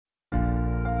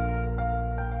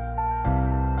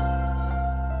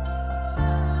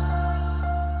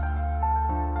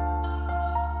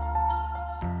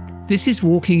This is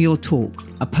Walking Your Talk,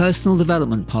 a personal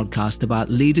development podcast about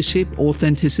leadership,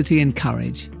 authenticity, and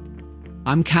courage.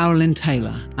 I'm Carolyn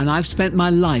Taylor, and I've spent my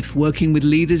life working with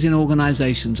leaders in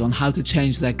organizations on how to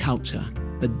change their culture.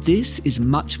 But this is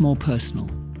much more personal.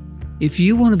 If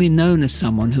you want to be known as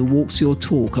someone who walks your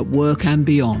talk at work and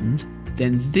beyond,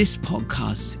 then this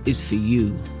podcast is for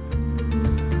you.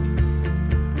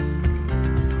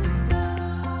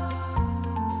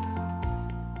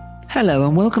 Hello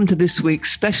and welcome to this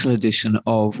week's special edition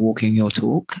of Walking Your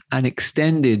Talk, an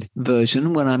extended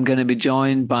version where I'm going to be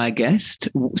joined by a guest,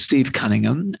 Steve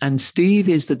Cunningham. And Steve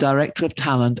is the Director of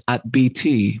Talent at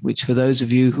BT, which for those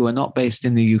of you who are not based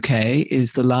in the UK,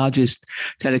 is the largest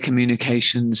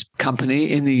telecommunications company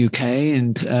in the UK,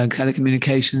 in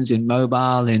telecommunications, in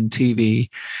mobile, in TV.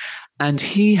 And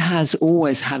he has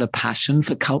always had a passion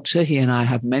for culture. He and I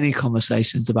have many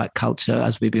conversations about culture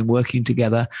as we've been working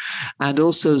together, and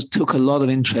also took a lot of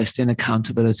interest in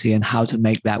accountability and how to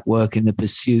make that work in the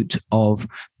pursuit of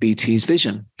BT's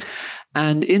vision.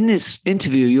 And in this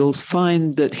interview, you'll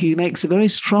find that he makes a very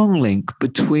strong link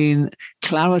between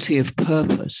clarity of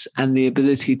purpose and the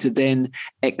ability to then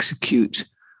execute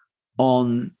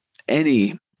on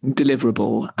any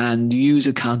deliverable and use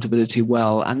accountability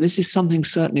well. And this is something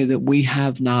certainly that we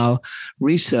have now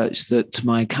researched that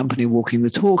my company Walking the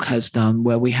Talk has done,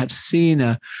 where we have seen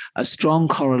a strong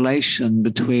correlation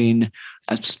between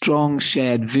a strong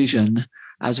shared vision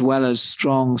as well as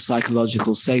strong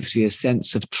psychological safety, a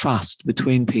sense of trust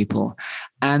between people,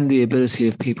 and the ability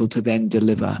of people to then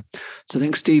deliver. So I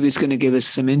think Steve is going to give us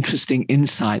some interesting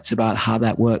insights about how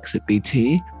that works at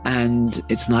BT. And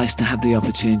it's nice to have the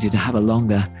opportunity to have a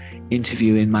longer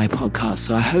interview in my podcast.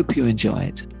 So I hope you enjoy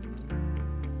it.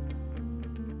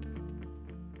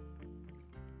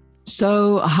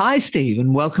 So hi, Steve,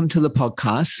 and welcome to the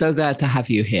podcast. So glad to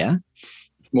have you here.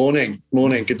 Morning.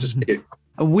 Good to see you.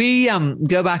 We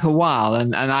go back a while,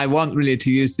 and I want really to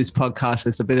use this podcast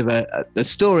as a bit of a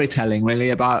storytelling,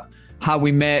 really, about how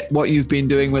we met, what you've been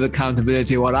doing with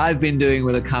accountability, what I've been doing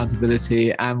with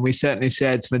accountability, and we certainly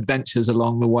shared some adventures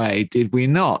along the way, did we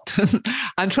not?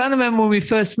 I'm trying to remember when we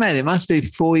first met. It must be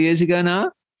 4 years ago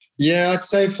now? Yeah, I'd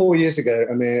say 4 years ago.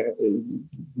 I mean,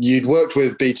 you'd worked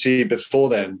with BT before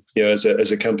then, as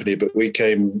a company, but we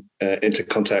came into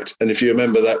contact. And if you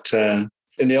remember that...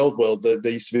 in the old world, there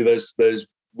used to be those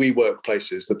WeWork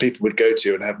places that people would go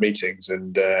to and have meetings.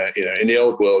 And, in the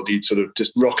old world, you'd sort of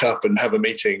just rock up and have a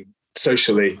meeting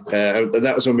socially. And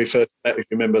that was when we first met. If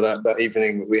you remember that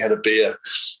evening, we had a beer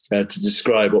to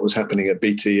describe what was happening at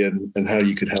BT and how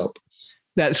you could help.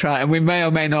 That's right. And we may or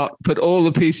may not put all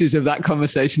the pieces of that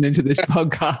conversation into this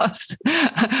podcast,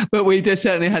 but we just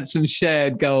certainly had some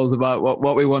shared goals about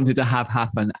what we wanted to have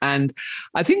happen. And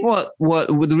I think what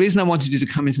the reason I wanted you to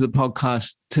come into the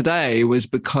podcast today was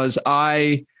because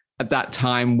I, at that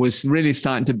time, was really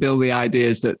starting to build the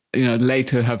ideas that,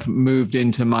 later have moved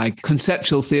into my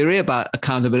conceptual theory about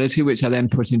accountability, which I then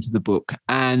put into the book.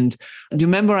 And do you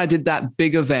remember I did that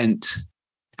big event?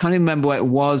 I can't even remember what it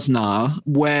was now,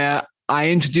 where I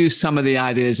introduced some of the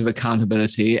ideas of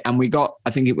accountability, and we got,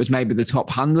 I think it was maybe the top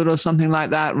 100 or something like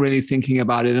that, really thinking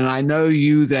about it. And I know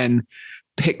you then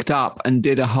picked up and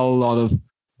did a whole lot of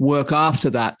work after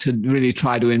that to really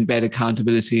try to embed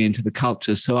accountability into the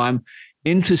culture. So I'm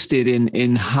interested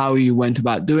in how you went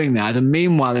about doing that. And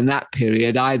meanwhile, in that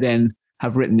period, I then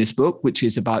have written this book, which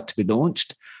is about to be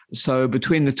launched. So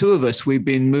between the two of us, we've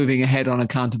been moving ahead on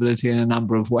accountability in a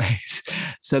number of ways.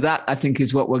 So that, I think,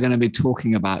 is what we're going to be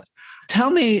talking about.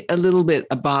 Tell me a little bit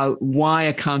about why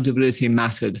accountability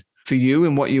mattered for you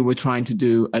and what you were trying to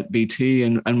do at BT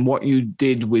and what you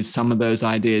did with some of those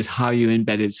ideas, how you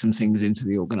embedded some things into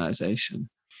the organization.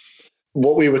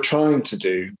 What we were trying to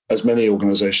do, as many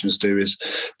organizations do, is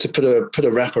to put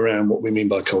a wrap around what we mean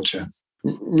by culture.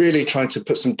 Really trying to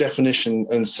put some definition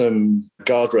and some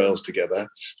guardrails together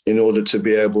in order to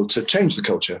be able to change the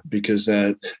culture, because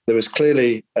there was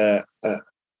clearly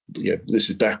this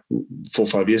is back 4 or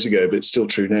 5 years ago, but it's still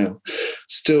true now.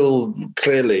 Still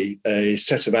clearly a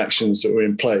set of actions that were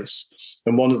in place.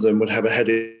 And one of them would have a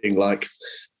heading like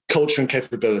culture and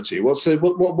capability. What are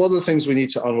the things we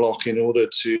need to unlock in order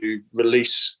to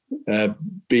release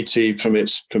BT from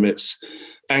its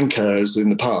anchors in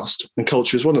the past? And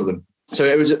culture is one of them. So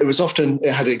it was often,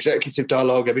 it had executive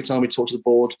dialogue. Every time we talked to the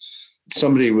board,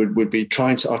 somebody would be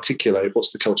trying to articulate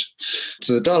what's the culture.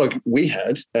 So the dialogue we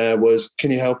had was,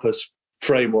 can you help us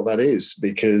frame what that is?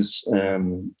 Because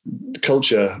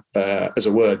culture as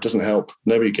a word doesn't help.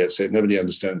 Nobody gets it. Nobody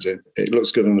understands it. It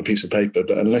looks good on a piece of paper,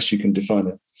 but unless you can define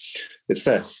it. it's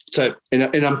there. So in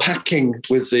unpacking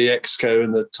with the Exco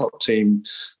and the top team,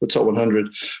 the top 100,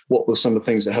 what were some of the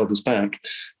things that held us back?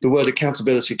 The word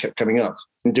accountability kept coming up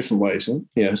in different ways. And,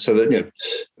 so that,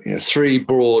 three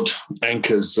broad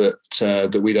anchors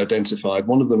that we'd identified.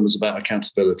 One of them was about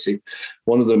accountability.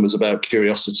 One of them was about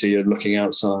curiosity and looking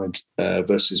outside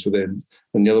versus within.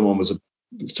 And the other one was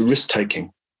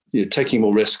risk-taking, taking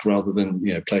more risk rather than,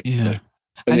 playing. Yeah.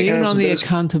 And even on the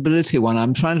accountability one,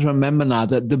 I'm trying to remember now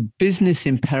that the business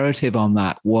imperative on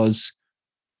that was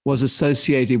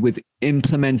associated with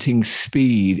implementing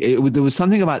speed. There was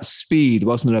something about speed,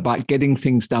 wasn't it? About getting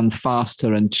things done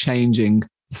faster and changing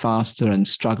faster and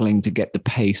struggling to get the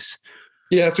pace.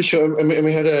 Yeah, for sure. And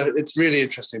we had it's really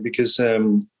interesting because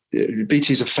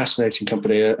BT is a fascinating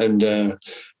company, and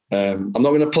I'm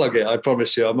not going to plug it. I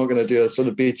promise you, I'm not going to do a sort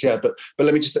of BT ad, but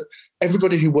let me just say,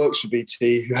 everybody who works for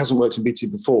BT, who hasn't worked in BT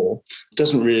before,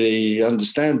 doesn't really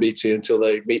understand BT until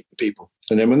they meet the people.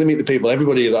 And then when they meet the people,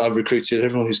 everybody that I've recruited,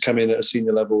 everyone who's come in at a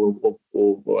senior level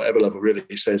or whatever level really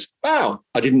says, wow,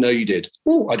 I didn't know you did.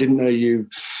 Oh, I didn't know you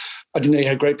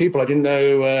had great people. I didn't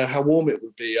know how warm it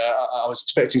would be. I was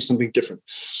expecting something different.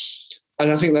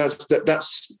 And I think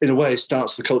that's in a way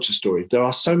starts the culture story. There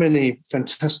are so many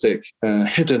fantastic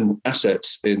hidden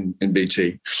assets in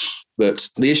BT that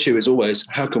the issue is always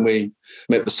how can we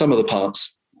make the sum of the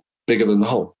parts bigger than the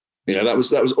whole.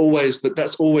 That's always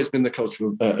been the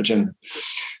cultural agenda.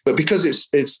 But because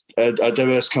it's a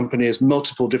diverse company, it's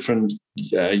multiple different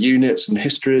units and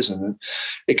histories, and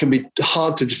it can be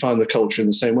hard to define the culture in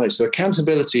the same way. So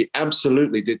accountability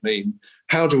absolutely did mean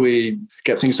how do we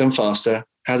get things done faster?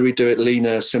 How do we do it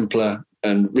leaner, simpler,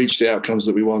 and reach the outcomes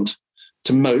that we want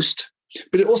to most?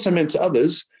 But it also meant to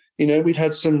others, we'd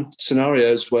had some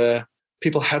scenarios where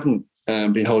people hadn't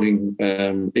been holding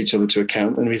each other to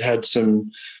account, and we'd had some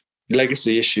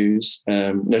legacy issues,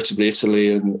 notably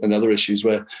Italy and other issues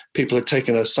where people had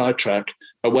taken a sidetrack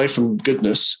away from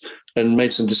goodness and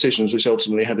made some decisions which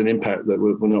ultimately had an impact that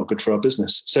were not good for our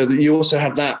business. So that you also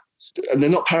have that. And they're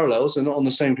not parallels, they're not on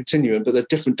the same continuum, but they're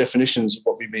different definitions of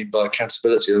what we mean by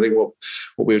accountability. I think what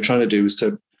we were trying to do is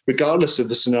to, regardless of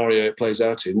the scenario it plays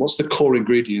out in, what's the core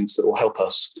ingredients that will help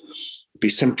us be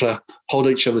simpler, hold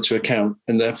each other to account,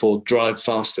 and therefore drive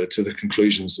faster to the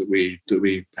conclusions that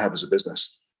we have as a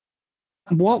business.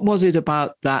 What was it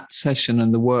about that session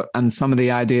and the work and some of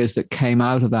the ideas that came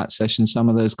out of that session, some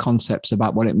of those concepts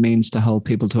about what it means to hold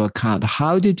people to account?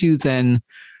 How did you then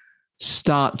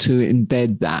start to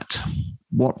embed that?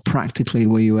 What practically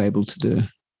were you able to do?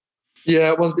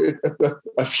 Yeah, well,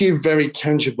 a few very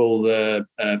tangible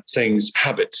things,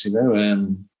 habits,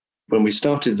 when we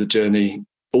started the journey,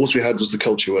 all we had was the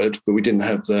culture word, but we didn't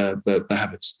have the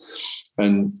habits.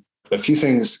 And a few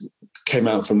things came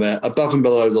out from there. Above and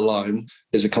below the line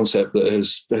is a concept that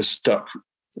has stuck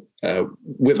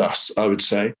with us, I would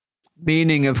say.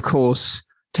 Meaning, of course,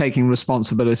 taking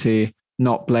responsibility,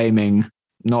 not blaming,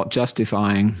 not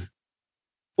justifying.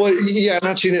 Well, yeah, and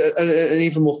actually an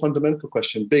even more fundamental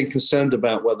question, being concerned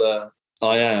about whether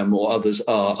I am or others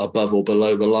are above or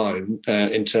below the line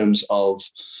in terms of,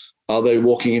 are they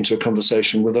walking into a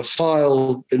conversation with a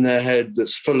file in their head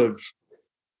that's full of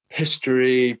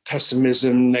history,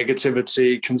 pessimism,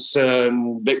 negativity,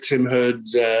 concern, victimhood,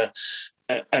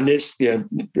 and it's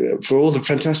for all the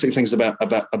fantastic things about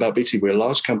BT, we're a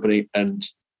large company and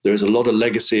there is a lot of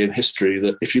legacy and history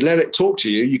that if you let it talk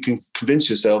to you, you can convince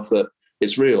yourself that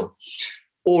it's real.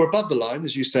 Or above the line,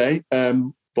 as you say,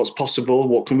 what's possible,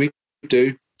 what can we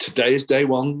do? Today is day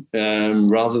one,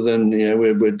 rather than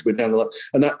we're down the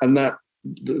line, and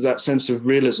that sense of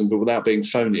realism, but without being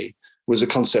phony, was a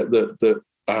concept that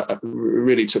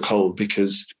really took hold,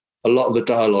 because a lot of the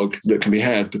dialogue that can be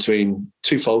had between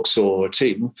two folks or a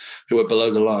team who are below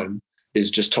the line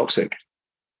is just toxic.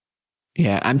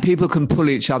 Yeah, and people can pull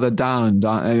each other down.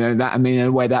 In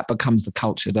a way, that becomes the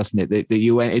culture, doesn't it?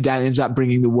 It ends up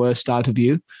bringing the worst out of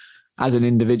you as an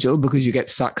individual because you get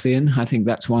sucked in. I think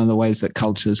that's one of the ways that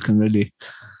cultures can really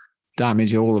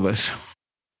damage all of us.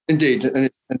 Indeed, and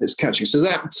it's catchy. So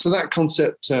that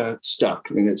concept stuck,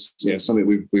 and it's something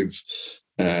we've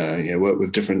worked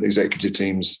with different executive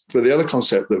teams. But the other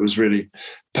concept that was really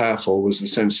powerful was the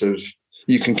sense of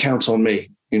you can count on me.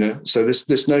 So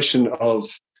this notion of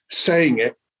saying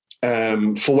it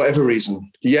for whatever reason,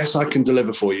 yes, I can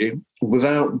deliver for you,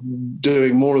 without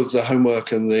doing more of the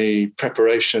homework and the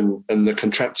preparation and the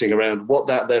contracting around what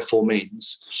that therefore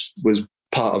means, was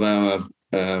part of our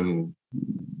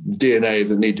DNA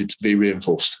that needed to be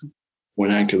reinforced, or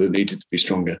an anchor that needed to be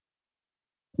stronger.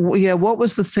 Yeah, what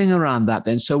was the thing around that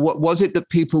then? So what was it that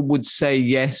people would say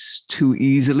yes too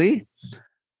easily?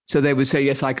 So they would say,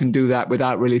 yes, I can do that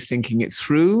without really thinking it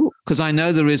through. Because I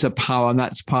know there is a power, and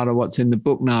that's part of what's in the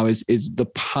book now, is the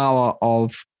power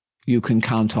of you can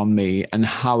count on me, and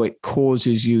how it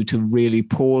causes you to really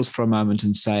pause for a moment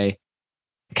and say,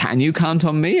 can you count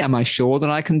on me? Am I sure that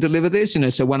I can deliver this?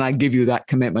 So when I give you that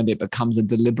commitment, it becomes a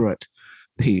deliberate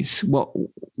piece. What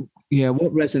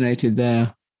resonated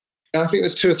there? I think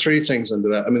there's 2 or 3 things under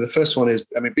that. I mean, the first one is,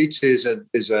 BT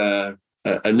is a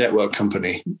network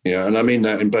company, and I mean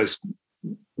that in both.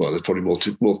 Well, there's probably more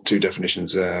two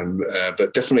definitions,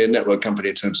 but definitely a network company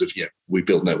in terms of, we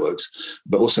build networks,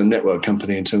 but also a network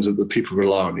company in terms of the people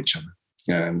rely on each other.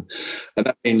 And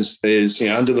that means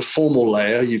under the formal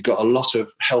layer, you've got a lot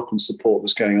of help and support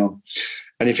that's going on.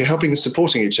 And if you're helping and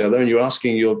supporting each other and you're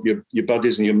asking your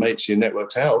buddies and your mates, your network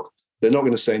to help, they're not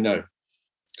going to say no.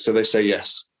 So they say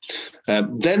yes.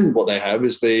 Then what they have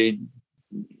is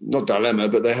not dilemma,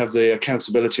 but they have the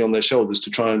accountability on their shoulders to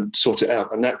try and sort it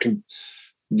out. And that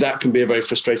can be a very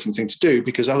frustrating thing to do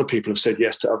because other people have said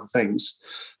yes to other things.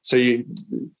 So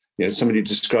somebody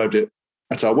described it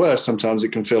at our worst. Sometimes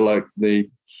it can feel like the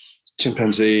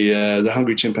chimpanzee, the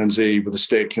hungry chimpanzee with a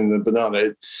stick and the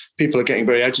banana. People are getting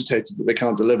very agitated that they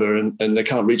can't deliver and they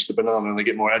can't reach the banana, and they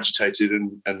get more agitated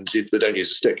and they don't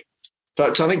use a stick.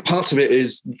 But I think part of it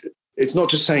is, it's not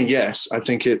just saying yes. I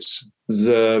think it's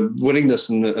the willingness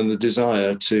and the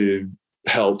desire to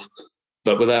help,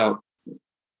 but without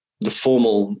the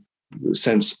formal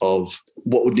sense of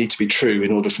what would need to be true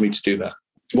in order for me to do that.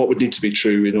 What would need to be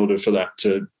true in order for that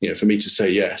to, for me to say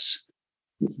yes,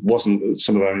 wasn't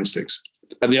some of our instincts.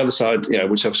 And the other side,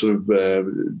 which I've sort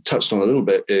of touched on a little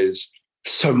bit, is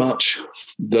so much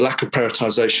the lack of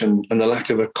prioritization and the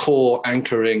lack of a core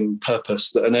anchoring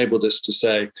purpose that enabled us to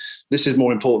say, this is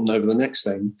more important over the next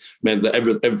thing, meant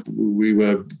that we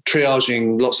were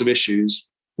triaging lots of issues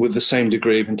with the same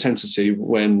degree of intensity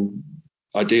when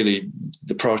ideally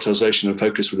the prioritization and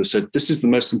focus would have said, this is the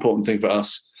most important thing for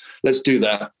us. Let's do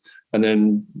that. And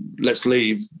then let's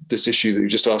leave this issue that you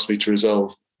just asked me to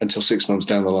resolve until 6 months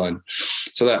down the line.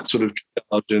 So that sort of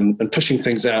and pushing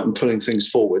things out and pulling things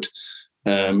forward,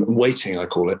 waiting, I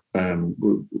call it,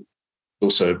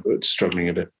 also struggling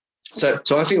a bit. So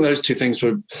I think those 2 things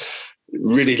were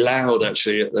really loud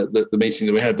actually at the meeting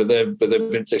that we had, but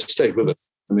they've stayed with us.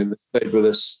 They stayed with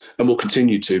us and will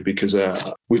continue to, because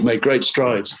we've made great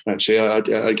strides. Actually, I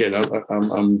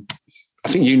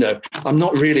think I'm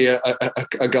not really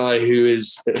a guy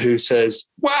who says,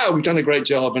 "Wow, we've done a great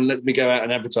job," and let me go out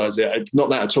and advertise it. Not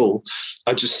that at all.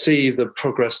 I just see the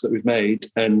progress that we've made,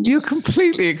 and you're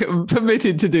completely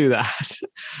permitted to do that.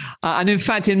 And in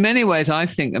fact, in many ways, I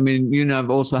think, I've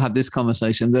also had this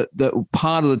conversation that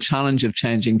part of the challenge of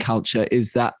changing culture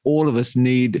is that all of us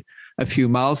need a few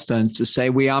milestones to say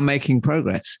we are making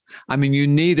progress. You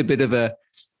need a bit of a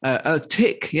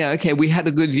tick. Yeah, okay, we had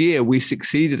a good year. We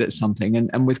succeeded at something.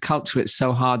 And with culture, it's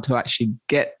so hard to actually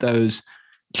get those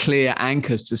clear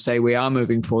anchors to say we are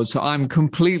moving forward. So I'm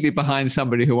completely behind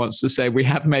somebody who wants to say we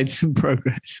have made some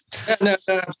progress. No,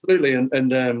 absolutely. And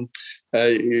the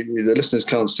listeners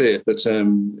can't see it, but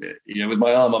with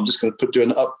my arm, I'm just going to do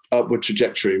an upward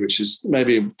trajectory, which is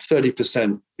maybe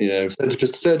 30%,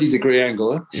 30-degree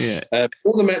angle. Yeah.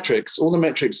 All the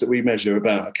metrics that we measure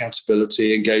about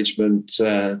accountability, engagement,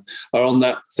 are on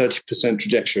that 30%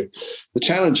 trajectory. The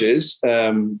challenge is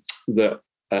that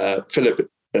Philip,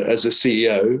 as a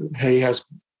CEO, he has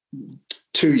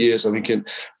 2 years, I think, in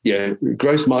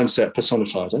growth mindset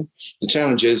personified. The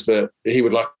challenge is that he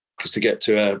would like us to get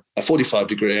to a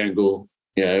 45-degree angle,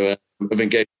 of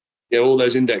engagement, all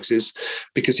those indexes,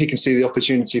 because he can see the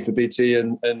opportunity for BT,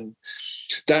 and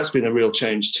that's been a real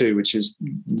change too, which is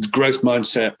growth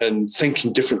mindset and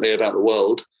thinking differently about the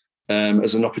world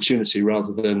as an opportunity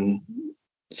rather than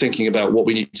thinking about what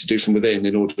we need to do from within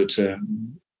in order to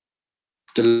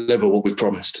deliver what we've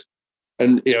promised.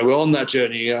 And we're on that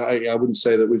journey. I wouldn't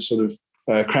say that we've sort of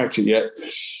cracked it yet.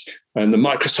 And the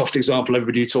Microsoft example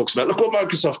everybody talks about, look what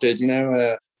Microsoft did,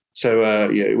 So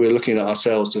we're looking at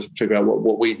ourselves to figure out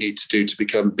what we need to do to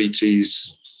become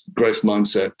BT's growth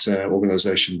mindset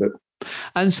organization.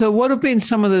 And so what have been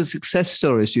some of the success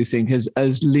stories, do you think,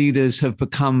 as leaders have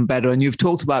become better? And you've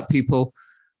talked about people,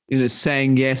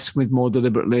 saying yes with more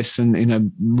deliberate lists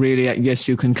and, really, yes,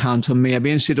 you can count on me. I'd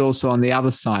be interested also on the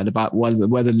other side about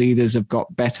whether leaders have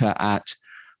got better at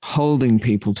holding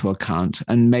people to account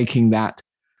and making that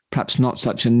perhaps not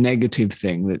such a negative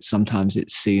thing that sometimes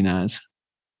it's seen as.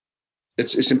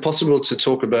 It's impossible to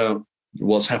talk about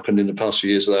what's happened in the past few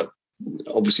years without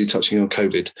obviously touching on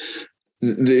COVID.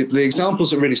 The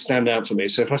examples that really stand out for me.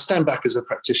 So if I stand back as a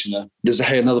practitioner, there's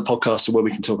another podcast where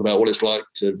we can talk about what it's like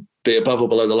to be above or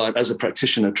below the line as a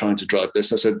practitioner trying to drive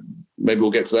this. I said, maybe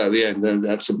we'll get to that at the end. And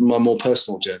that's my more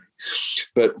personal journey.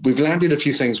 But we've landed a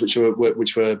few things which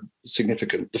were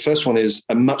significant. The first one is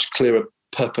a much clearer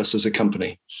purpose as a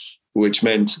company, which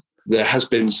meant there has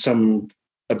been some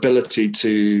ability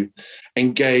to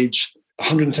engage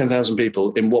 110,000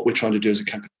 people in what we're trying to do as a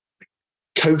company.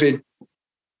 COVID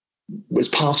was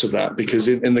part of that, because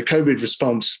in the COVID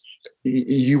response,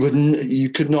 you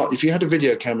could not, if you had a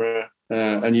video camera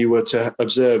and you were to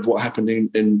observe what happened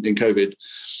in COVID,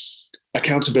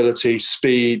 accountability,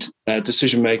 speed,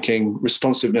 decision-making,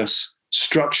 responsiveness,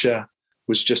 structure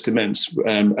was just immense.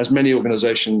 As many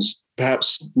organizations,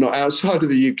 perhaps not outside of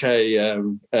the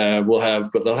UK, will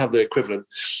have, but they'll have the equivalent.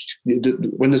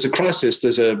 When there's a crisis,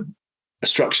 there's a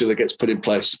structure that gets put in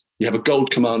place. You have a gold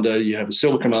commander, you have a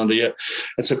silver commander,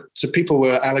 and so people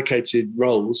were allocated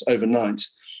roles overnight,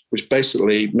 which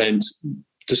basically meant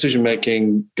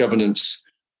decision-making, governance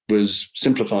was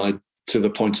simplified to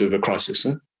the point of a crisis.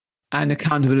 And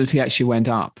accountability actually went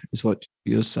up, is what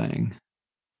you're saying.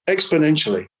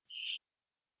 Exponentially.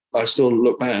 I still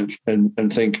look back and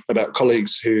think about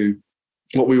colleagues who,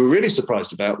 what we were really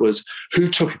surprised about was who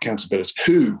took accountability,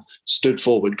 who stood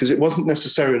forward, because it wasn't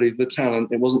necessarily the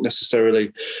talent, it wasn't necessarily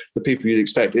the people you'd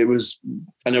expect. It was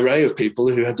an array of people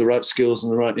who had the right skills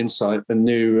and the right insight and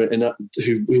knew enough,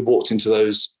 who walked into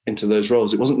those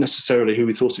roles. It wasn't necessarily who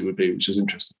we thought it would be, which is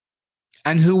interesting.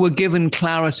 And who were given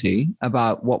clarity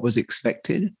about what was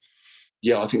expected?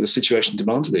 Yeah, I think the situation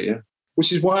demanded it, yeah.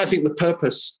 Which is why I think the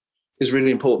purpose is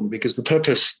really important, because the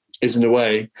purpose is, in a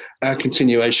way, our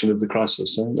continuation of the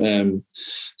crisis. I don't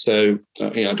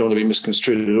want to be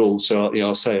misconstrued at all, so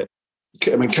I'll say it.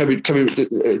 I mean, COVID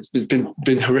it's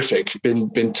been horrific,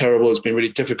 been terrible. It's been really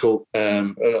difficult,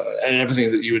 and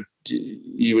everything that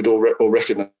you would all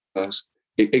recognise.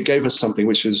 It gave us something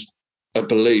which is a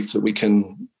belief that we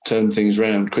can turn things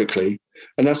around quickly,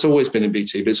 and that's always been in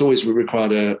BT. But it's always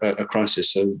required a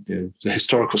crisis. So the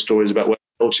historical stories about where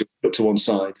culture put to one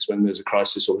side is when there's a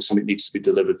crisis or something needs to be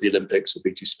delivered, the Olympics or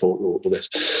BT Sport or this.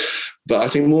 But I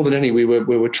think more than any, we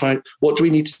were trying, what do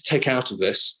we need to take out of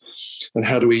this and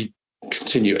how do we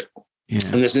continue it? Yeah.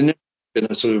 And there's been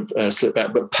a sort of slip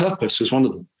back, but purpose was one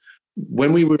of them.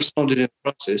 When we responded in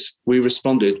a crisis, we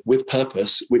responded with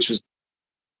purpose, which was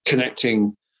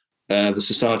connecting the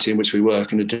society in which we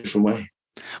work in a different way.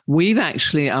 We've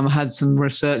actually had some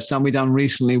research done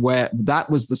recently where that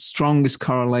was the strongest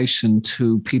correlation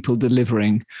to people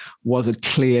delivering, was a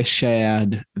clear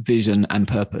shared vision and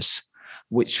purpose,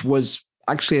 which was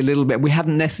actually a little bit, we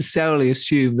hadn't necessarily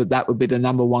assumed that would be the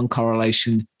number one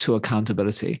correlation to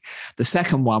accountability. The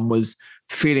second one was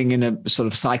feeling in a sort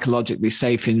of psychologically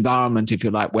safe environment, if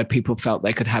you like, where people felt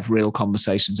they could have real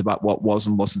conversations about what was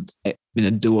and wasn't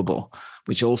doable,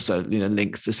 which also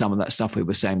links to some of that stuff we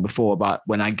were saying before about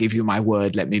when I give you my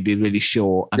word, let me be really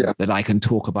sure that I can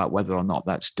talk about whether or not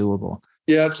that's doable.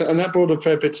 Yeah, and that brought a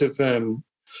fair bit of,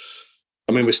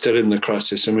 we're still in the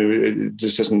crisis.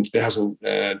 It hasn't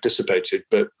dissipated,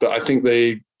 but I think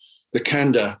the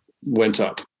candor went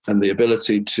up and the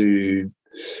ability to,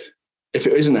 if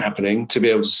it isn't happening, to be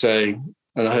able to say,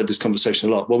 and I heard this conversation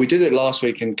a lot, well, we did it last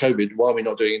week in COVID, why are we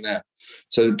not doing it now?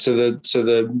 So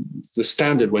the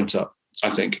standard went up, I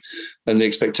think, and the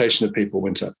expectation of people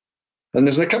went up. And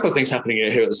there's a couple of things happening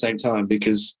here at the same time,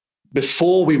 because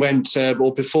before we went,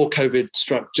 before COVID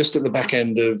struck, just at the back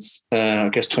end of,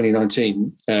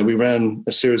 2019, we ran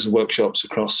a series of workshops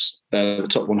across the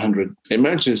top 100,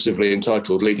 imaginatively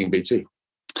entitled Leading BT,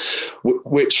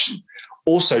 which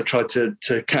also tried to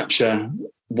capture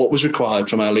what was required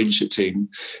from our leadership team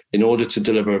in order to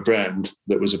deliver a brand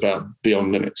that was about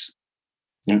beyond limits.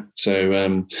 Yeah.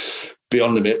 So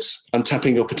beyond limits,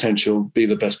 untapping your potential, be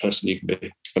the best person you can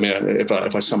be. I mean, if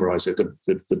I summarize it,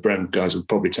 the brand guys would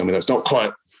probably tell me that's not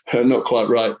quite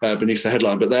right beneath the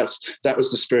headline, but that was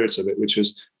the spirit of it, which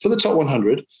was for the top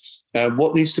 100,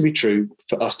 what needs to be true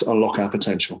for us to unlock our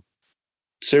potential.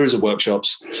 Series of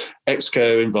workshops,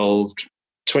 Exco involved,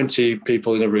 20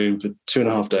 people in a room for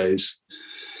 2.5 days,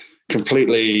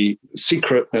 completely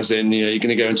secret, as in, you're going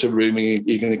to go into a room and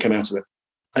you're going to come out of it.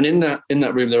 And in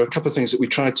that room, there were a couple of things that we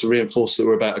tried to reinforce that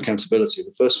were about accountability.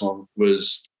 The first one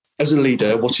was, as a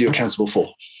leader, what are you accountable for?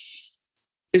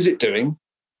 Is it doing,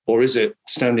 or is it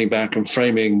standing back and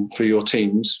framing for your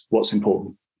teams what's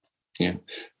important? Yeah.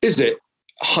 Is it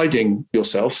hiding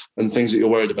yourself and things that you're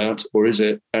worried about, or is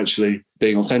it actually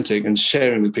being authentic and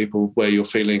sharing with people where you're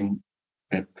feeling?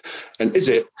 Yeah. And is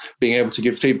it being able to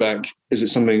give feedback? Is it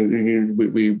something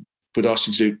we would ask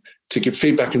you to do, to give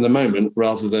feedback in the moment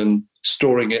rather than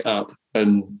storing it up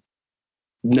and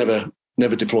never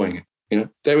deploying it?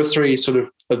 There were three sort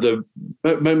of the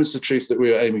moments of truth that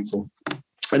we were aiming for.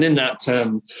 And in that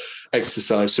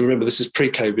exercise, so remember, this is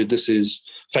pre-COVID, this is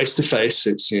face-to-face.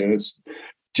 It's, do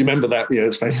you remember that?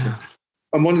 It's face-to-face. Yeah.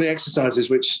 And one of the exercises,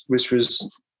 which was,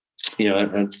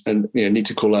 need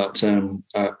to call out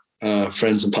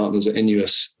friends and partners at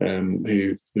Inuus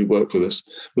who worked with us,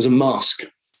 was a mask.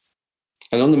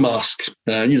 And on the mask,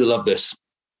 you'd have loved this.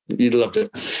 You'd have loved it.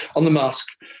 On the mask,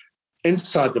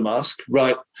 inside the mask,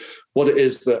 write what it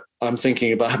is that I'm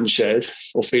thinking about, haven't shared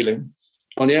or feeling.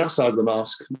 On the outside of the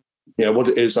mask, what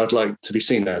it is I'd like to be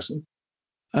seen as.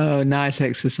 Oh, nice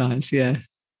exercise, yeah.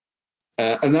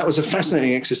 And that was a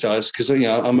fascinating exercise because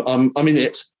I'm in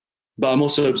it, but I'm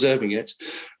also observing it,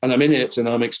 and I'm in it and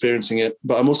I'm experiencing it,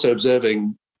 but I'm also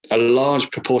observing a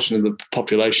large proportion of the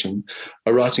population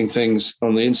are writing things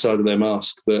on the inside of their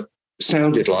mask that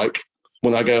sounded like,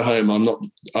 when I go home, I'm not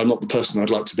the person I'd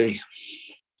like to be.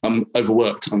 I'm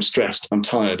overworked, I'm stressed, I'm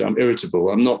tired, I'm irritable,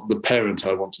 I'm not the parent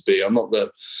I want to be, I'm not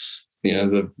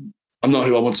I'm not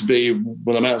who I want to be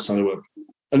when I'm outside of work.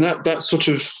 And that sort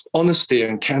of honesty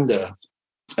and candor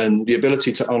and the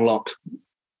ability to unlock,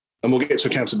 and we'll get to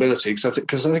accountability,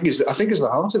 because I think it's the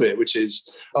heart of it, which is,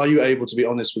 are you able to be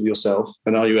honest with yourself,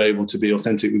 and are you able to be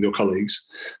authentic with your colleagues,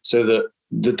 so that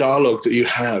the dialogue that you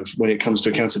have when it comes to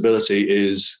accountability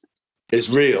is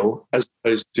real, as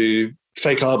opposed to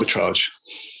fake arbitrage.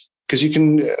 Because you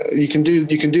can do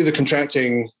the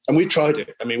contracting, and we tried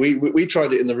it. I mean, we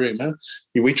tried it in the room. Huh?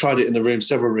 We tried it in the room,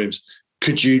 several rooms.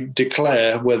 Could you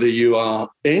declare whether you are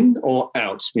in or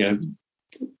out?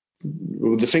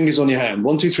 With the fingers on your hand,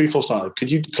 1, 2, 3, 4, 5.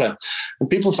 Could you declare? And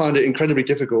people find it incredibly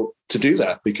difficult to do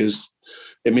that, because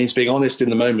it means being honest in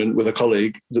the moment with a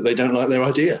colleague that they don't like their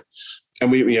idea,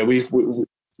 and we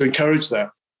encourage that.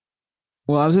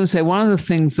 Well, I was going to say, one of the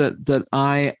things that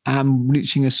I am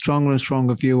reaching a stronger and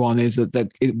stronger view on is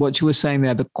that what you were saying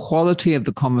there, the quality of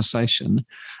the conversation,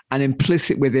 and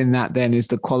implicit within that then is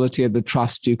the quality of the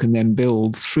trust you can then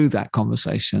build through that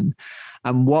conversation.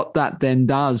 And what that then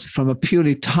does from a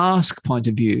purely task point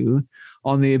of view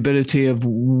on the ability of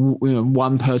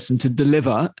one person to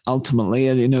deliver ultimately,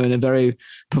 in a very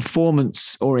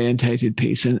performance orientated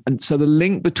piece. And so the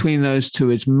link between those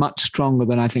two is much stronger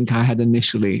than I think I had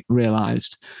initially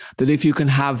realized. That if you can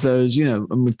have those,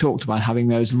 and we've talked about having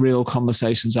those real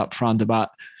conversations up front about,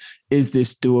 is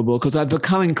this doable? Because I've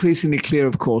become increasingly clear,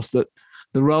 of course, that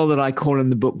the role that I call in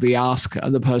the book the asker,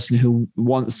 the person who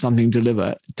wants something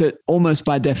delivered, almost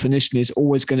by definition is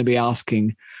always going to be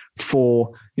asking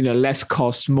for, less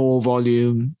cost, more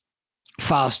volume,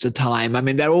 faster time. I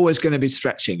mean, they're always going to be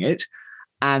stretching it.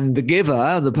 And the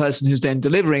giver, the person who's then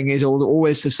delivering, is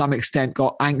always to some extent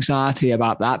got anxiety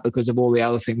about that because of all the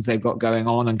other things they've got going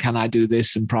on. And can I do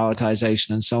this, and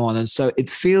prioritization and so on. And so it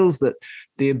feels that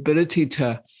the ability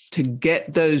to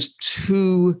get those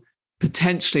two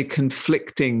potentially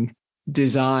conflicting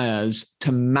desires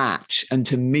to match and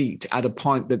to meet at a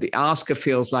point that the asker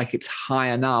feels like it's high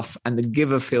enough and the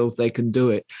giver feels they can do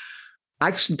it,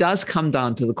 actually does come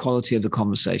down to the quality of the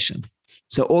conversation.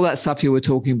 So all that stuff you were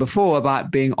talking before about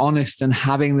being honest and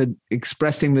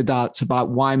expressing the doubts about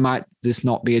why might this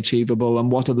not be achievable,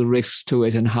 and what are the risks to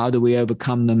it, and how do we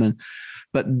overcome them,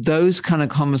 but those kind of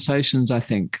conversations, I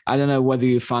think, I don't know whether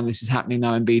you find this is happening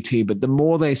now in BT, but the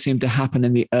more they seem to happen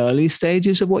in the early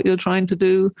stages of what you're trying to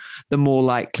do, the more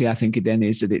likely I think it then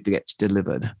is that it gets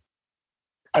delivered.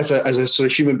 As a sort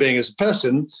of human being, as a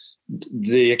person,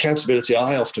 the accountability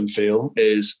I often feel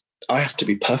is I have to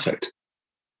be perfect.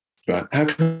 Right? How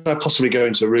can I possibly go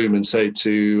into a room and say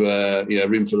to a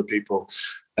room full of people,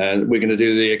 we're going to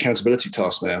do the accountability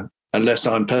task now, unless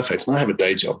I'm perfect? And I have a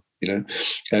day job.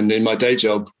 And in my day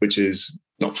job, which is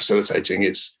not facilitating,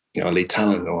 it's, I lead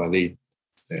talent, or I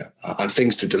have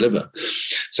things to deliver.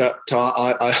 So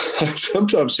I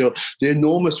sometimes feel the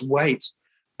enormous weight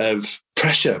of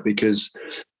pressure, because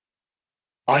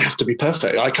I have to be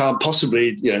perfect. I can't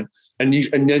possibly, and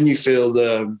then you feel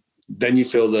the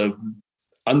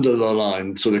under the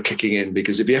line sort of kicking in,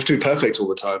 because if you have to be perfect all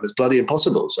the time, it's bloody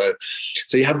impossible. So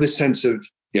you have this sense of,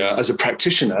 as a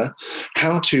practitioner,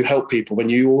 how to help people when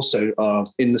you also are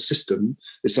in the system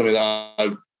is something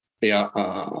that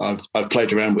I've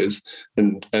played around with.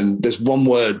 And there's one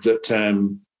word that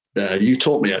you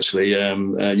taught me, actually.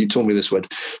 You taught me this word.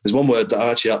 There's one word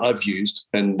that I've used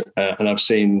and I've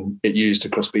seen it used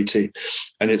across BT.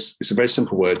 And it's a very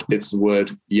simple word. It's the word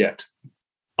yet.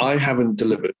 I haven't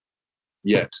delivered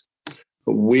yet.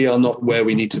 We are not where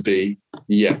we need to be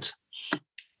yet.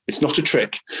 It's not a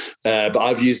trick, but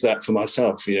I've used that for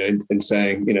myself, in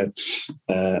saying,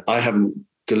 I haven't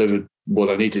delivered what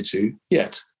I needed to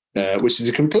yet. which is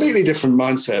a completely different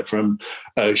mindset from,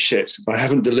 oh shit, I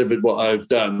haven't delivered what I've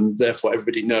done, therefore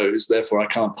everybody knows, therefore I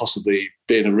can't possibly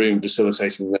be in a room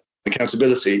facilitating that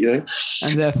accountability, you know?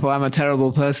 And therefore I'm a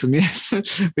terrible person, yes,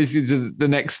 which is the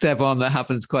next step on that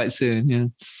happens quite soon, yeah.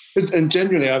 And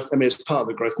genuinely, it's part of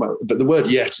the growth model, but the word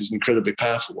yet is an incredibly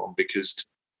powerful one, because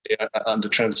under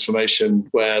transformation,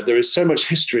 where there is so much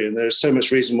history and there is so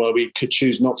much reason why we could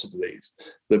choose not to believe,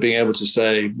 that being able to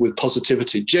say with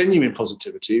positivity, genuine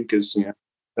positivity, because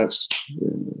that's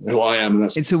who I am.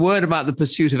 And it's a word about the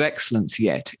pursuit of excellence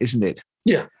yet, isn't it?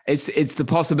 Yeah. It's the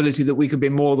possibility that we could be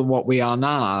more than what we are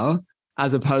now,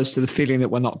 as opposed to the feeling that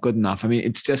we're not good enough. I mean,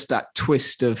 it's just that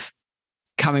twist of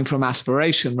coming from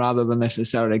aspiration rather than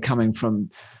necessarily coming from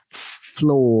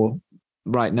flaw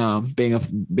right now,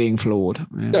 being flawed.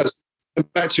 Yeah. Yes.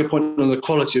 Back to your point on the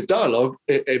quality of dialogue,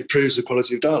 it improves the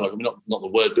quality of dialogue. I mean, not the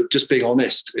word, but just being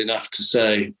honest enough to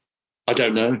say, I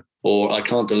don't know, or I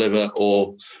can't deliver,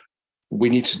 or we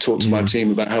need to talk to my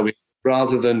team about how we,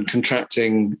 rather than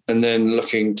contracting and then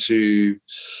looking to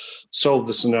solve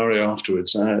the scenario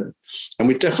afterwards. And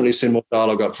we've definitely seen more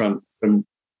dialogue up front. From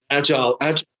Agile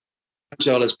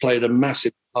has played a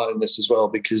massive part in this as well,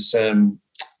 because in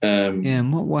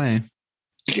what way?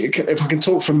 If I can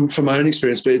talk from my own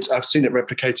experience, but I've seen it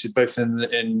replicated both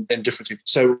in different teams.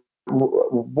 So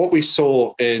what we saw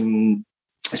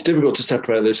it's difficult to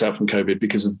separate this out from COVID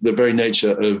because of the very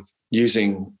nature of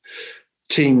using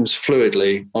teams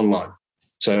fluidly online.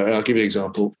 So I'll give you an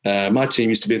example. My team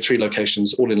used to be in 3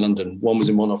 locations, all in London. One was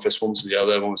in one office, one was in the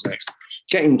other, one was next.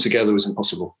 Getting them together was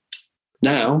impossible.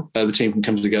 Now the team can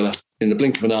come together in the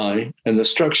blink of an eye, and the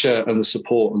structure and the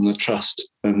support and the trust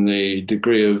and the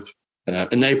degree of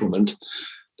enablement,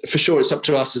 for sure, it's up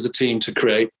to us as a team to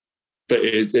create, but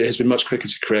it has been much quicker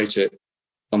to create it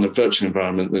on a virtual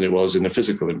environment than it was in a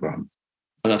physical environment.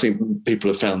 And I think people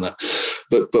have found that.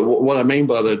 But what I mean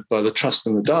by the trust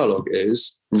and the dialogue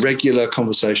is regular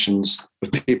conversations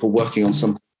of people working on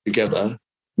something together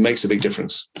makes a big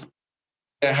difference.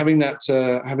 Having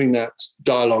that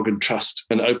dialogue and trust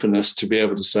and openness to be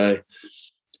able to say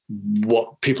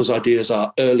what people's ideas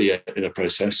are earlier in a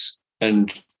process.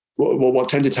 And what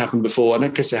tended to happen before, and I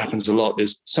guess it happens a lot,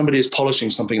 is somebody is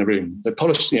polishing something in a room. They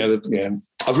polish,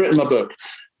 I've written my book.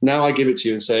 Now I give it to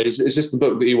you and say, is this the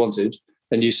book that you wanted?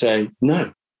 And you say,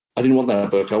 no, I didn't want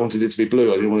that book. I wanted it to be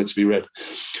blue. I didn't want it to be red.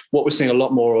 What we're seeing a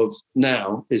lot more of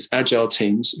now is agile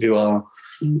teams who are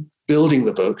building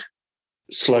the book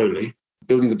slowly,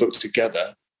 building the book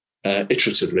together,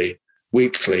 iteratively,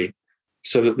 weekly,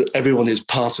 so that everyone is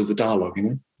part of the dialogue,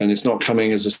 and it's not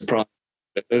coming as a surprise.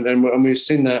 And we've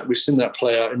seen that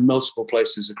play out in multiple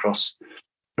places across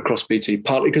BT,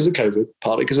 partly because of COVID,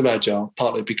 partly because of Agile,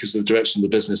 partly because of the direction of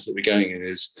the business that we're going in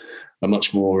is a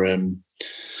much more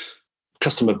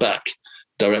customer back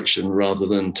direction rather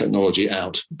than technology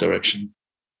out direction.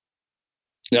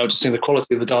 Now, just saying the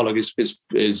quality of the dialogue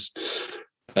is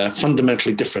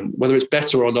fundamentally different. Whether it's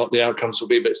better or not, the outcomes will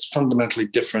be, but it's fundamentally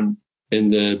different in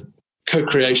the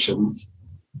co-creation.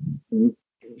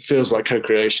 Feels like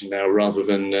co-creation now rather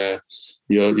than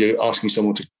you're asking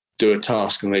someone to do a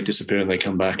task and they disappear and they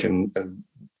come back and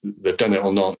they've done it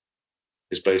or not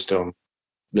is based on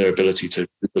their ability to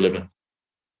deliver.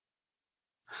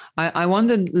 I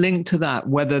wonder, linked to that,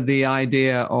 whether the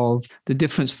idea of the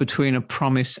difference between a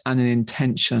promise and an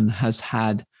intention has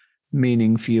had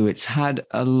meaning for you. It's had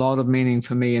a lot of meaning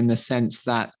for me in the sense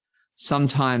that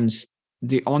sometimes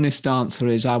the honest answer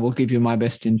is, I will give you my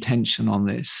best intention on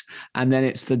this. And then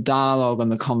it's the dialogue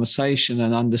and the conversation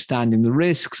and understanding the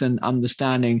risks and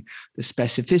understanding the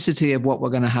specificity of what we're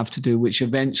going to have to do, which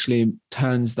eventually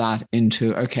turns that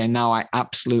into, okay, now I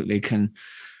absolutely can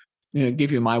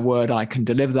give you my word, I can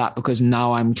deliver that because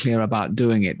now I'm clear about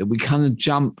doing it. That we kind of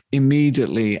jump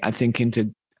immediately, I think,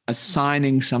 into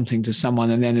assigning something to someone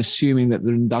and then assuming that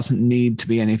there doesn't need to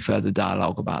be any further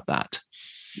dialogue about that.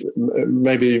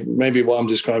 Maybe what I'm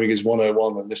describing is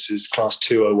 101 and this is class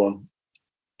 201.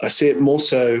 I see it more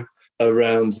so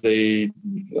around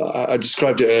I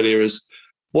described it earlier as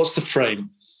what's the frame?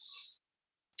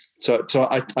 So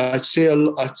I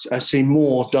see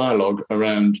more dialogue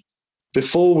around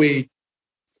before we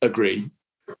agree,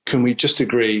 can we just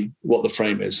agree what the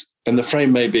frame is? And the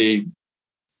frame may be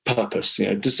purpose.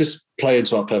 Does this play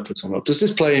into our purpose or not? Does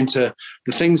this play into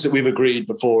the things that we've agreed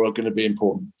before are going to be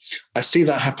important? I see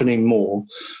that happening more.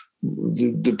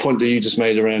 The point that you just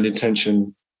made around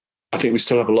intention, I think we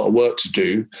still have a lot of work to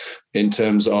do in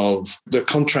terms of the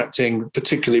contracting,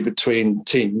 particularly between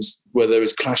teams where there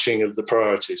is clashing of the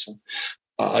priorities.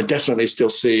 I definitely still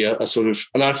see a sort of,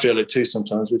 and I feel it too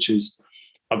sometimes, which is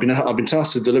I've been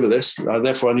tasked to deliver this,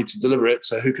 therefore I need to deliver it.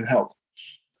 So who can help?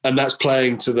 And that's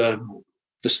playing to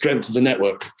the strength of the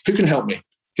network. Who can help me?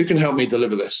 Who can help me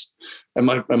deliver this? And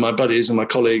my buddies and my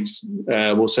colleagues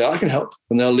will say, I can help,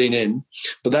 and they'll lean in.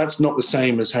 But that's not the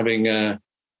same as having,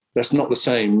 that's not the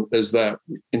same as that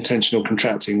intentional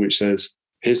contracting, which says,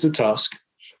 here's the task.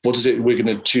 What is it we're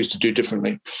going to choose to do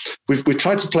differently? We've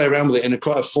tried to play around with it in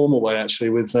quite a formal way, actually,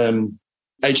 with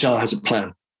HR has a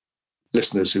plan.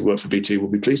 Listeners who work for BT will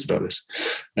be pleased about this.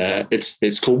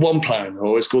 It's called One Plan,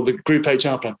 or it's called the Group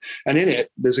HR Plan. And in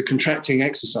it, there's a contracting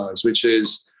exercise, which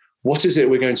is, what is it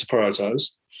we're going to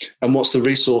prioritize? And what's the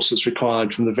resource that's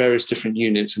required from the various different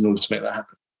units in order to make that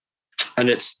happen? And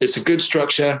it's a good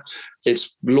structure.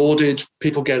 It's lauded.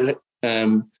 People get it.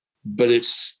 But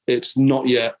it's not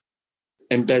yet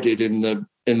embedded in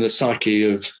the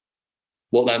psyche of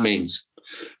what that means.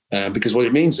 Because what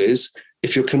it means is,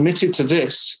 if you're committed to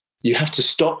this, you have to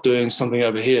stop doing something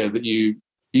over here that you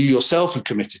yourself have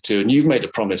committed to, and you've made a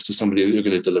promise to somebody that you're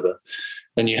going to deliver.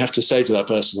 And you have to say to that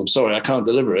person, I'm sorry, I can't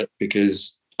deliver it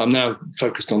because I'm now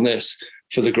focused on this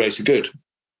for the greater good.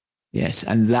 Yes,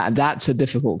 and that's a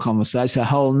difficult conversation. It's a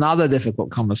whole nother difficult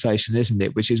conversation, isn't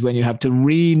it? Which is when you have to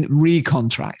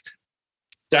recontract.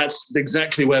 That's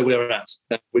exactly where we're at,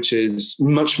 which is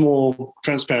much more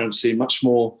transparency, much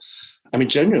more,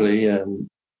 generally,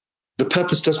 the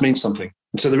purpose does mean something.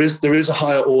 And so there is a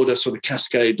higher order sort of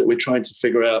cascade that we're trying to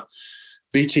figure out.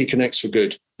 BT connects for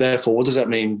good. Therefore, what does that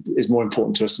mean is more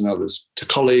important to us than others, to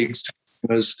colleagues, to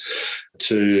customers,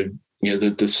 to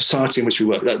the society in which we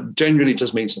work. That generally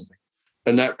does mean something.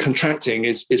 And that contracting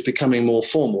is becoming more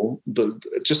formal. But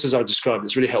just as I described,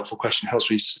 it's a really helpful question. Helps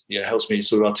me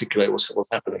sort of articulate what's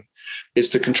happening. It's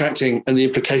the contracting and the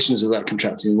implications of that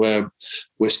contracting where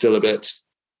we're still a bit,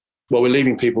 we're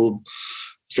leaving people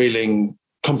feeling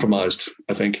compromised,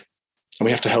 I think. And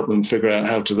we have to help them figure out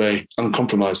how do they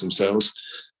uncompromise themselves,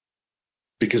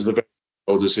 because the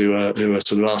stakeholders who are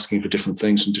sort of asking for different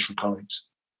things from different colleagues.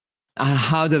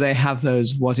 How do they have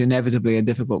those, what inevitably are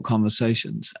difficult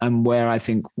conversations, and where I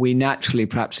think we naturally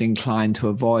perhaps incline to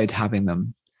avoid having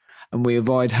them? And we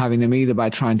avoid having them either by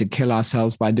trying to kill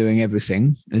ourselves by doing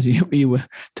everything, as you were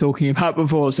talking about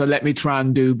before. So let me try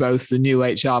and do both the new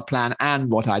HR plan and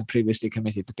what I'd previously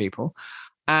committed to people.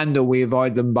 And or we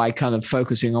avoid them by kind of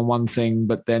focusing on one thing,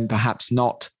 but then perhaps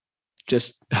not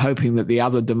just hoping that the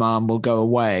other demand will go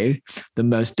away. The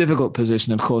most difficult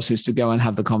position, of course, is to go and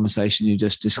have the conversation you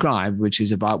just described, which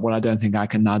is about, well, I don't think I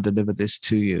can now deliver this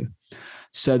to you.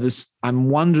 So I'm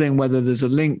wondering whether there's a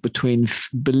link between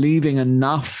believing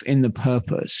enough in the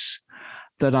purpose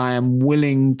that I am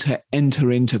willing to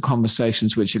enter into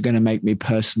conversations which are going to make me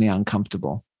personally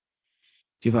uncomfortable.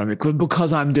 Do you know what I mean?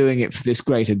 Because I'm doing it for this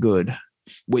greater good,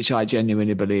 which I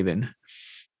genuinely believe in.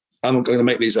 I'm not going to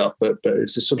make these up, but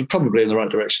it's sort of probably in the right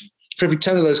direction. For every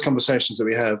 10 of those conversations that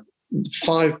we have,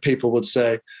 5 people would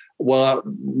say, well,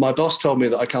 my boss told me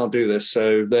that I can't do this,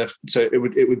 so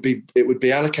it would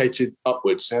be allocated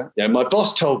upwards. Yeah, my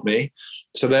boss told me,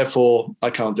 so therefore I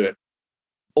can't do it.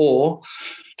 Or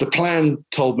the plan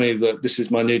told me that this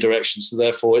is my new direction, so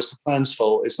therefore it's the plan's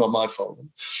fault, it's not my fault.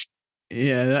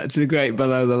 Yeah, that's a great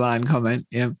below the line comment.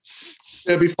 Yeah,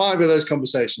 there'll be 5 of those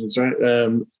conversations, right?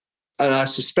 And I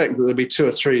suspect that there'll be 2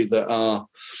 or 3 that are,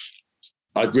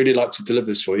 I'd really like to deliver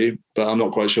this for you, but I'm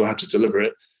not quite sure how to deliver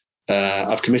it.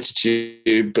 I've committed to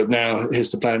you, but now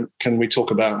here's the plan. Can we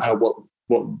talk about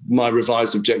what my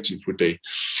revised objective would be?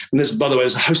 And by the way,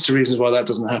 there's a host of reasons why that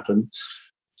doesn't happen.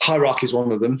 Hierarchy is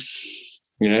one of them.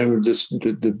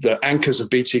 The anchors of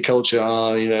BT culture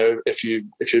are, if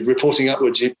you're reporting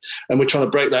upwards, and we're trying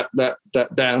to break that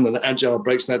down, and the Agile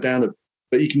breaks that down.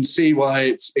 But you can see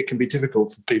why it can be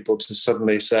difficult for people to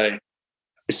suddenly say,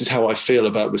 this is how I feel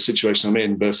about the situation I'm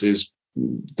in versus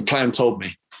the plan told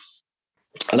me.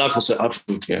 And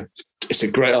it's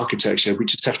a great architecture. We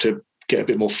just have to get a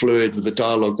bit more fluid with the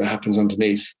dialogue that happens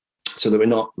underneath, so that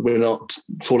we're not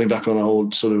falling back on our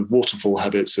old sort of waterfall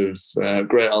habits of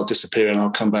great, I'll disappear and I'll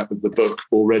come back with the book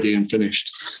all ready and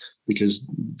finished, because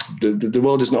the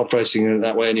world isn't operating in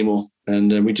that way anymore,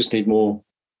 and we just need more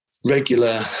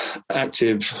regular,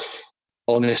 active,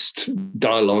 honest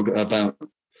dialogue about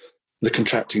the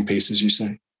contracting piece, as you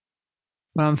say.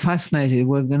 Well, I'm fascinated.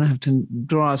 We're going to have to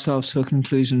draw ourselves to a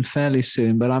conclusion fairly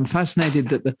soon, but I'm fascinated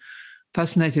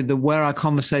that where our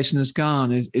conversation has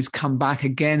gone is come back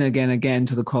again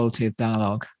to the quality of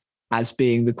dialogue as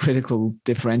being the critical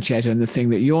differentiator, and the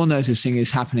thing that you're noticing is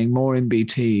happening more in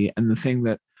BT, and the thing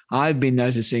that I've been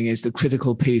noticing is the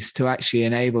critical piece to actually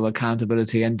enable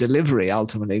accountability and delivery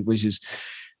ultimately, which is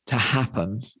to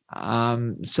happen.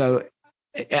 So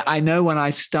I know when I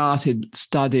started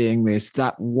studying this,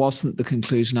 that wasn't the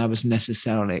conclusion I was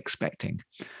necessarily expecting.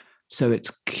 So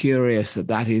it's curious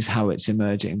that is how it's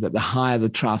emerging, that the higher the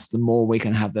trust, the more we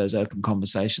can have those open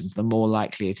conversations, the more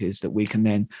likely it is that we can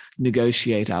then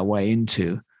negotiate our way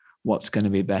into what's going to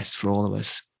be best for all of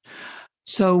us.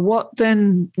 So what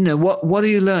then, what are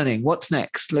you learning? What's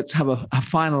next? Let's have a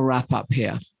final wrap up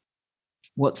here.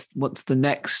 What's the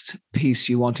next piece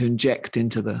you want to inject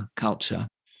into the culture?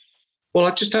 Well,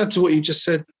 I'd just add to what you just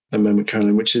said a moment,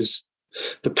 Carolyn, which is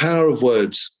the power of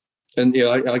words. And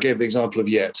I gave the example of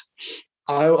yet.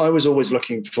 I was always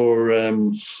looking for,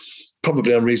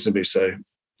 probably unreasonably so,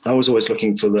 I was always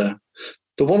looking for the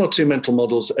one or two mental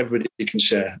models that everybody can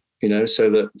share, so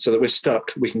that we're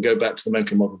stuck, we can go back to the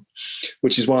mental model,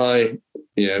 which is why,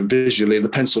 visually the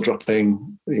pencil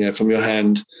dropping, from your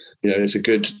hand, is a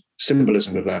good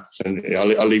symbolism of that. And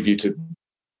I'll leave you to.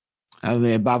 And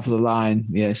the above the line,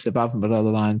 yes, above and below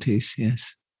the line piece,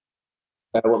 yes.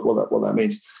 What that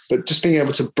means, but just being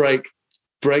able to break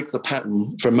the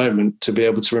pattern for a moment to be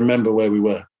able to remember where we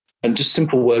were, and just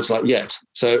simple words like yet.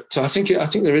 So I think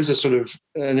there is a sort of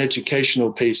an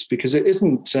educational piece, because it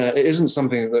isn't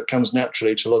something that comes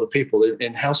naturally to a lot of people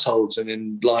in households and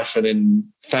in life and in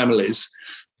families.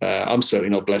 I'm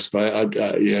certainly not blessed by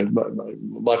it.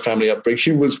 My family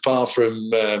upbringing was far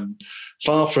from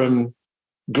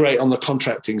great on the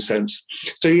contracting sense.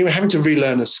 So you're having to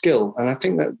relearn a skill. And I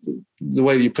think that the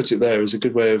way you put it there is a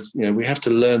good way of, we have to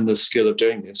learn the skill of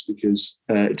doing this, because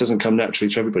it doesn't come naturally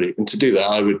to everybody. And to do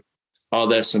that, are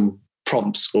there some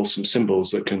prompts or some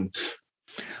symbols that can...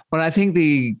 Well, I think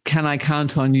the "can I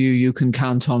count on you, you can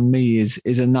count on me"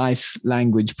 is a nice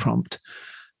language prompt.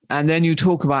 And then you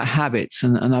talk about habits.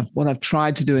 And what I've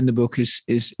tried to do in the book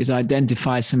is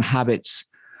identify some habits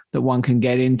that one can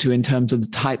get into in terms of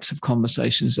the types of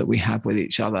conversations that we have with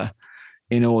each other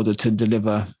in order to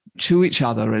deliver to each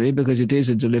other, really, because it is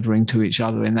a delivering to each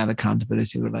other in that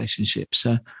accountability relationship.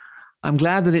 So I'm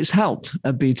glad that it's helped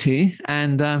at BT,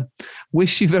 and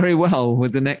wish you very well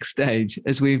with the next stage.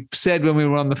 As we've said when we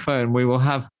were on the phone, we will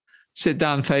sit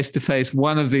down face to face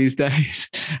one of these days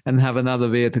and have another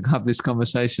beer to have this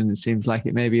conversation. It seems like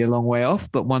it may be a long way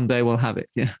off, but one day we'll have it.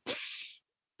 Yeah.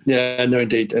 Yeah, no,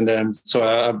 indeed. And so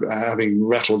having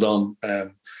rattled on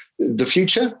the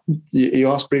future, you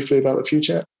asked briefly about the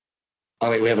future. I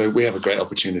think we have a great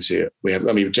opportunity.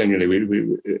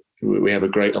 Genuinely, we have a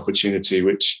great opportunity,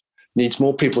 which needs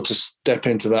more people to step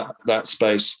into that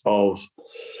space of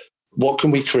what can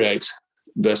we create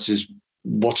versus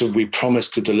what have we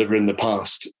promised to deliver in the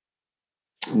past.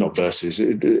 Not versus,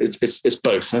 it's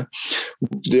both. Huh?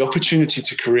 The opportunity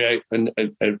to create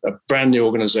a brand new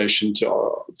organization,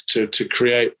 to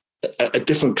create a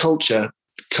different culture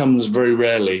comes very,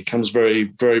 very,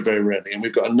 very rarely. And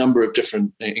we've got a number of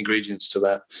different ingredients to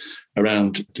that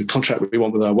around the contract we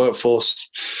want with our workforce,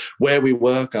 where we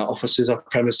work, our offices, our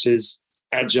premises,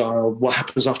 agile, what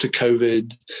happens after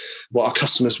COVID, what our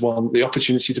customers want, the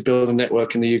opportunity to build a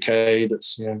network in the UK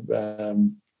that's,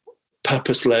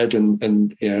 purpose-led,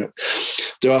 and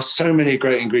there are so many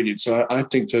great ingredients. So I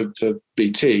think for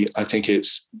BT, I think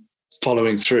it's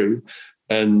following through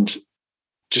and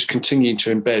just continuing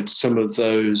to embed some of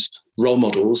those role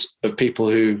models of people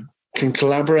who can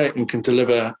collaborate and can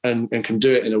deliver and can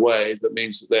do it in a way that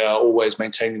means that they are always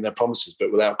maintaining their promises,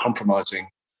 but without compromising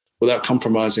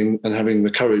and having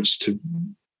the courage to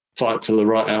fight for the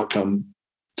right outcome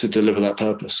to deliver that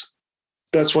purpose.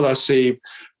 That's what I see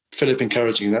Philip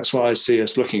encouraging. That's what I see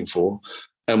us looking for.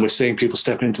 And we're seeing people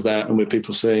step into that, and we're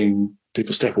seeing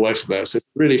people step away from that. So it's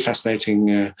a really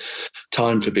fascinating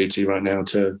time for BT right now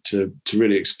to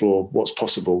really explore what's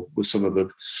possible with some of the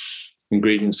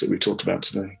ingredients that we've talked about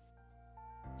today.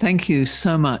 Thank you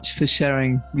so much for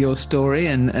sharing your story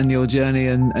and your journey,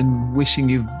 and wishing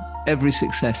you every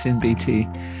success in BT.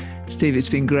 Steve, it's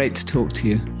been great to talk to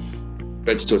you.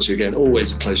 Great to talk to you again.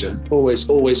 Always a pleasure.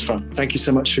 Always fun. Thank you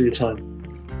so much for your time.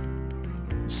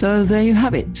 So there you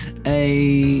have it,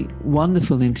 a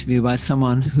wonderful interview by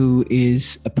someone who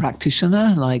is a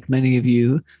practitioner, like many of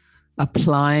you,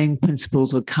 applying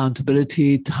principles of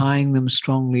accountability, tying them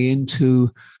strongly into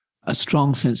a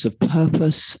strong sense of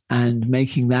purpose and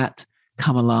making that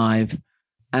come alive,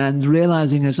 and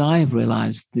realizing, as I have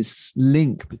realized, this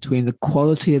link between the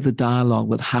quality of the dialogue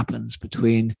that happens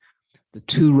between the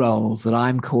two roles that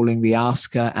I'm calling the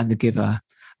asker and the giver,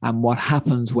 and what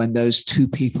happens when those two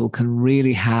people can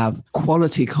really have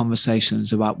quality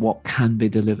conversations about what can be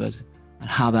delivered, and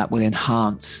how that will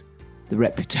enhance the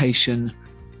reputation,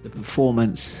 the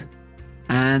performance,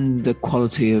 and the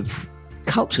quality of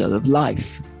culture, of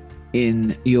life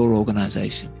in your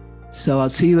organization. So I'll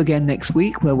see you again next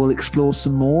week, where we'll explore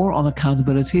some more on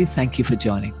accountability. Thank you for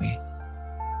joining me.